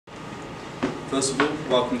First of all,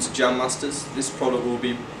 welcome to Jam Masters. This is a product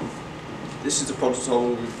I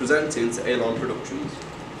will be presenting to A-Line Productions.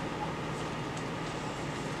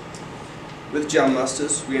 With Jam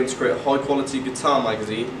Masters, we aim to create a high-quality guitar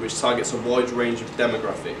magazine which targets a wide range of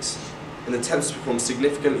demographics and attempts to become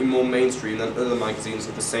significantly more mainstream than other magazines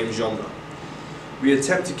of the same genre. We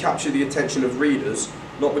attempt to capture the attention of readers,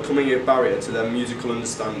 not becoming a barrier to their musical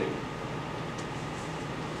understanding.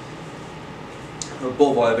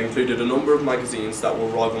 Above, I have included a number of magazines that will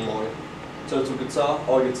rival mine: Total Guitar,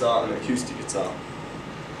 iGuitar and Acoustic Guitar.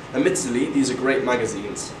 Admittedly, these are great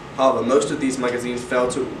magazines. However, most of these magazines fail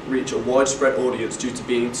to reach a widespread audience due to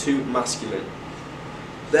being too masculine.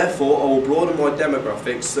 Therefore, I will broaden my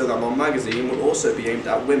demographics so that my magazine will also be aimed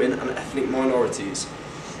at women and ethnic minorities,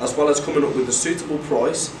 as well as coming up with a suitable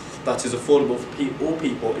price that is affordable for all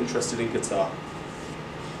people interested in guitar.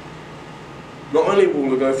 Not only will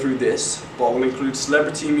we go through this, but I will include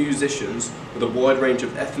celebrity musicians with a wide range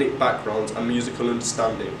of ethnic backgrounds and musical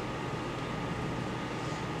understanding.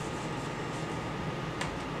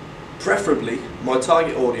 Preferably, my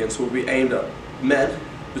target audience will be aimed at men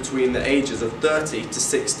between the ages of 30 to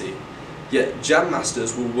 60, yet Jam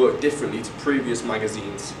Masters will work differently to previous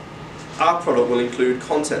magazines. Our product will include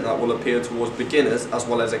content that will appeal towards beginners as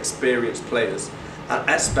well as experienced players, an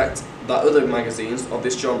aspect that other magazines of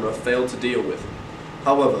this genre fail to deal with.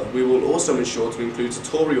 However, we will also ensure to include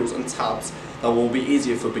tutorials and tabs that will be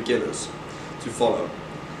easier for beginners to follow,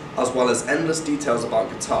 as well as endless details about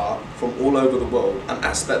guitar from all over the world, an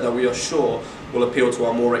aspect that we are sure will appeal to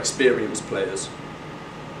our more experienced players.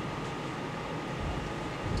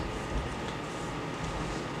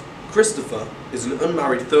 Christopher is an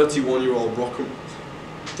unmarried 31-year-old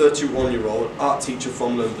art teacher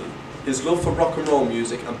from London. His love for rock and roll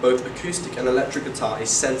music and both acoustic and electric guitar is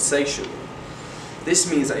sensational. This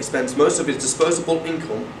means that he spends most of his disposable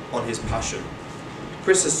income on his passion.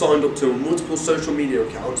 Chris has signed up to multiple social media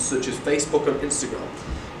accounts such as Facebook and Instagram.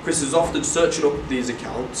 Chris is often searching up these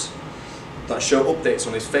accounts that show updates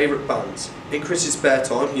on his favourite bands. In Chris's spare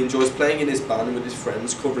time, he enjoys playing in his band with his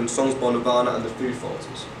friends, covering songs by Nirvana and the Foo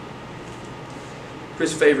Fighters.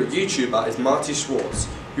 Chris' favourite YouTuber is Marty Schwartz,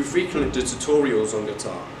 who frequently does tutorials on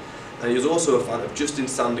guitar, and he is also a fan of Justin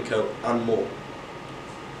Sandercoe and more.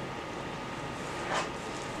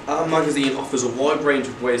 Our magazine offers a wide range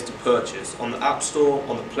of ways to purchase on the App Store,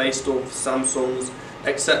 on the Play Store, for Samsungs,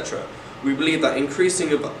 etc. We believe that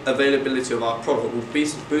increasing availability of our product will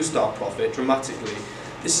boost our profit dramatically.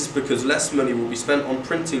 This is because less money will be spent on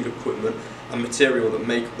printing equipment and material that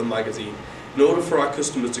make up the magazine. In order for our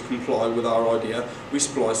customers to comply with our idea, we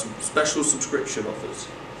supply some special subscription offers.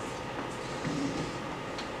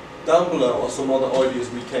 Down below are some other ideas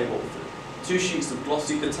we came up with. 2 sheets of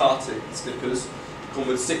glossy guitar stickers come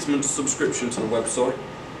with 6 months subscription to the website.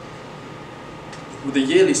 With a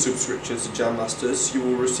yearly subscription to Jam Masters, you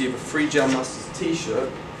will receive a free Jam Masters t-shirt,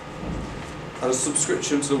 and a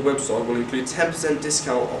subscription to the website will include 10%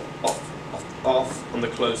 discount off on the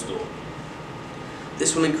closed door.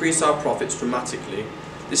 This will increase our profits dramatically.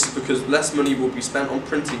 This is because less money will be spent on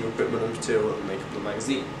printing equipment and material that make up the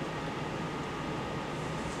magazine.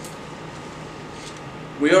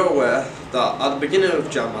 We are aware that at the beginning of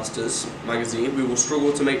Jam Masters magazine we will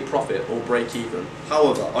struggle to make profit or break even.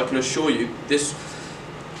 However, I can assure you this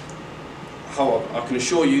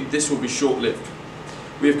will be short-lived.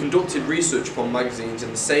 We have conducted research upon magazines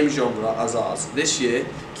in the same genre as ours. This year,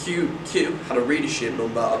 QQ had a readership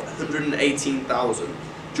number of 118,000.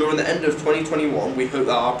 During the end of 2021, we hope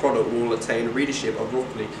that our product will attain a readership of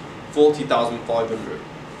roughly 40,500.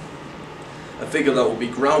 A figure that will be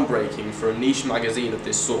groundbreaking for a niche magazine of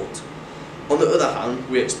this sort. On the other hand,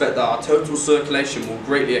 we expect that our total circulation will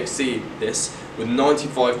greatly exceed this, with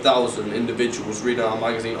 95,000 individuals reading our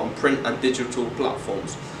magazine on print and digital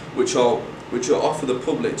platforms, which are offer the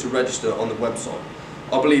public to register on the website.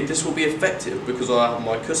 I believe this will be effective because I have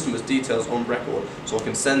my customers' details on record, so I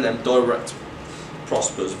can send them direct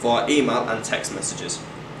prospers via email and text messages.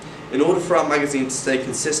 In order for our magazine to stay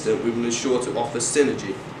consistent, we will ensure to offer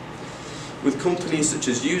synergy with companies such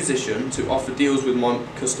as Musician to offer deals with my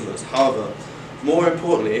customers. However, more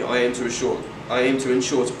importantly, I aim to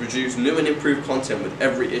ensure to produce new and improved content with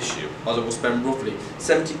every issue, as I will spend roughly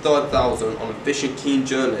 75,000 on efficient, keen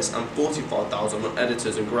journalists and 45,000 on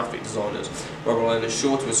editors and graphic designers, where I will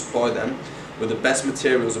ensure to supply them with the best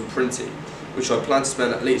materials and printing, which I plan to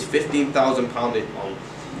spend at least £15,000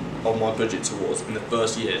 on my budget towards in the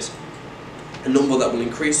first years. A number that will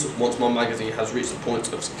increase once my magazine has reached a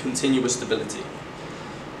point of continuous stability.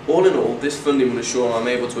 All in all, this funding will ensure I'm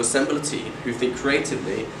able to assemble a team who think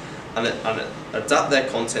creatively and adapt their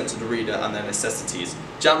content to the reader and their necessities.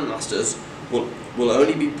 Jam Masters will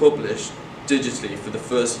only be published digitally for the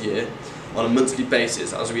first year on a monthly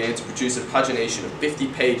basis, as we aim to produce a pagination of 50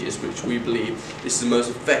 pages, which we believe this is the most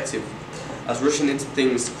effective, as rushing into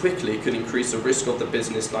things quickly could increase the risk of the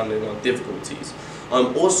business landing on difficulties.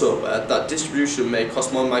 I'm also aware that distribution may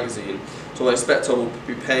cost my magazine, so I expect I will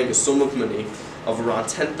be paying a sum of money of around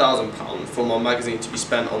 £10,000 for my magazine to be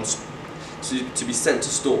spent on to be sent to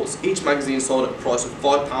stores. Each magazine sold at a price of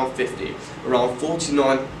 £5.50, around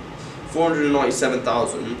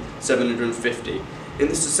 £497,750. In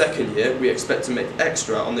this second year, we expect to make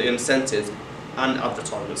extra on the incentives and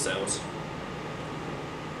advertisement sales.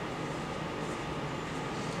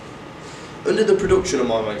 Under the production of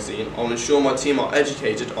my magazine, I will ensure my team are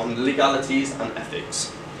educated on legalities and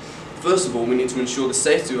ethics. First of all, we need to ensure the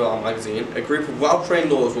safety of our magazine. A group of well-trained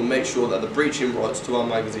lawyers will make sure that the breaching rights to our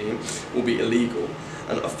magazine will be illegal,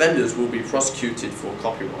 and offenders will be prosecuted for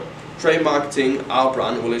copyright. Trade marketing our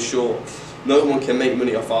brand will ensure no one can make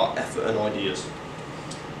money off our effort and ideas.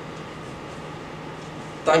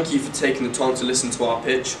 Thank you for taking the time to listen to our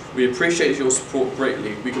pitch. We appreciate your support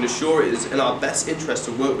greatly. We can assure it is in our best interest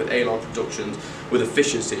to work with A-Line Productions with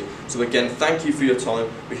efficiency. So again, thank you for your time.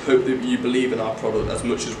 We hope that you believe in our product as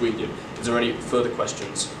much as we do. Is there any further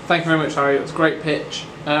questions? Thank you very much, Harry. It was a great pitch.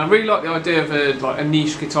 I really like the idea of a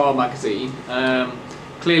niche guitar magazine.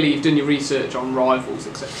 Clearly you've done your research on rivals,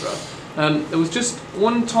 etc. There was just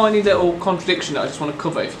one tiny little contradiction that I just want to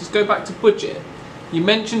cover. If you just go back to budget, you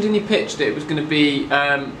mentioned in your pitch that it was going to be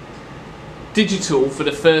digital for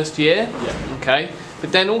the first year. Yeah. Okay.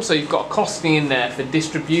 But then also you've got a costing in there for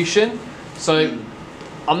distribution. So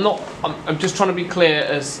I'm just trying to be clear,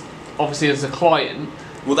 as obviously as a client.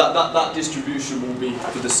 Well, that distribution will be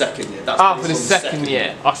for the second year. That's for the second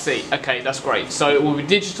year. I see. Okay, that's great. So it will be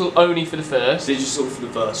digital only for the first. Digital for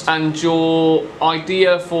the first. And your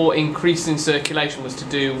idea for increasing circulation was to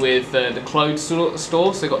do with the clothes store,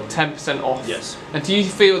 so they got 10% off. Yes. And do you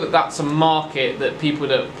feel that that's a market that people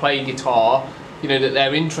that play guitar, that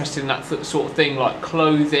they're interested in that sort of thing, like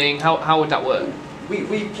clothing? How would that work?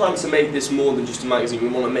 We plan to make this more than just a magazine. We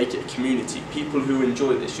want to make it a community. People who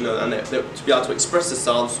enjoy this, and they're to be able to express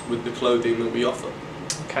themselves with the clothing that we offer.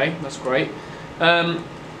 Okay, that's great. And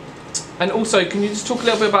also, can you just talk a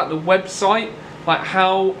little bit about the website? Like,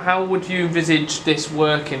 how would you envisage this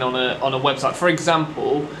working on a website? For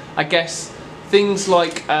example, I guess things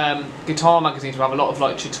like guitar magazines will have a lot of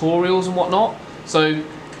like tutorials and whatnot. So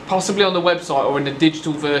possibly on the website or in the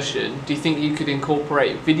digital version, do you think you could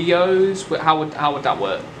incorporate videos? How would that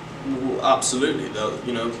work? Well, absolutely.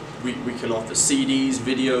 We can offer CDs,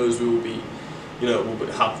 videos. We will be,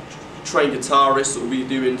 we'll have trained guitarists that will be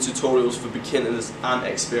doing tutorials for beginners and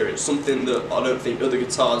experienced. Something that I don't think other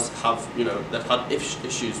guitars have, they've had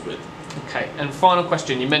issues with. Okay. And final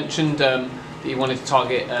question. You mentioned that you wanted to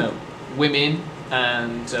target women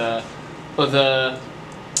and other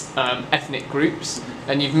ethnic groups,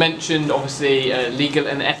 and you've mentioned obviously legal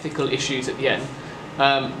and ethical issues at the end.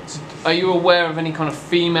 So are you aware of any kind of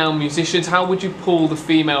female musicians? How would you pull the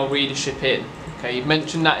female readership in? Okay, you've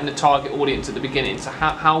mentioned that in the target audience at the beginning. So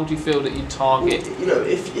how do you feel that you target? Well,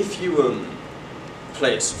 if you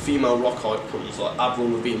play female rock icons like Avril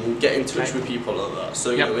Lavigne, we'll get in touch with people like that. So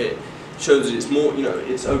it shows that it's more,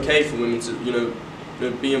 it's okay for women to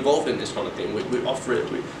be involved in this kind of thing. We offer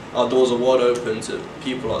it. Our doors are wide open to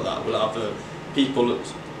people like that. We'll have people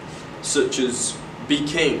such as B.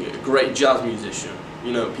 King, a great jazz musician.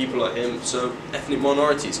 People like him. So ethnic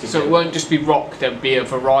minorities can. So it won't just be rock. There'll be a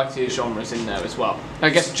variety of genres in there as well. I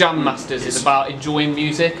guess Jam Masters is about enjoying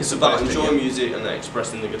music. It's about enjoying music and then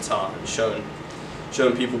expressing the guitar and showing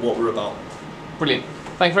people what we're about. Brilliant.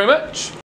 Thank you very much.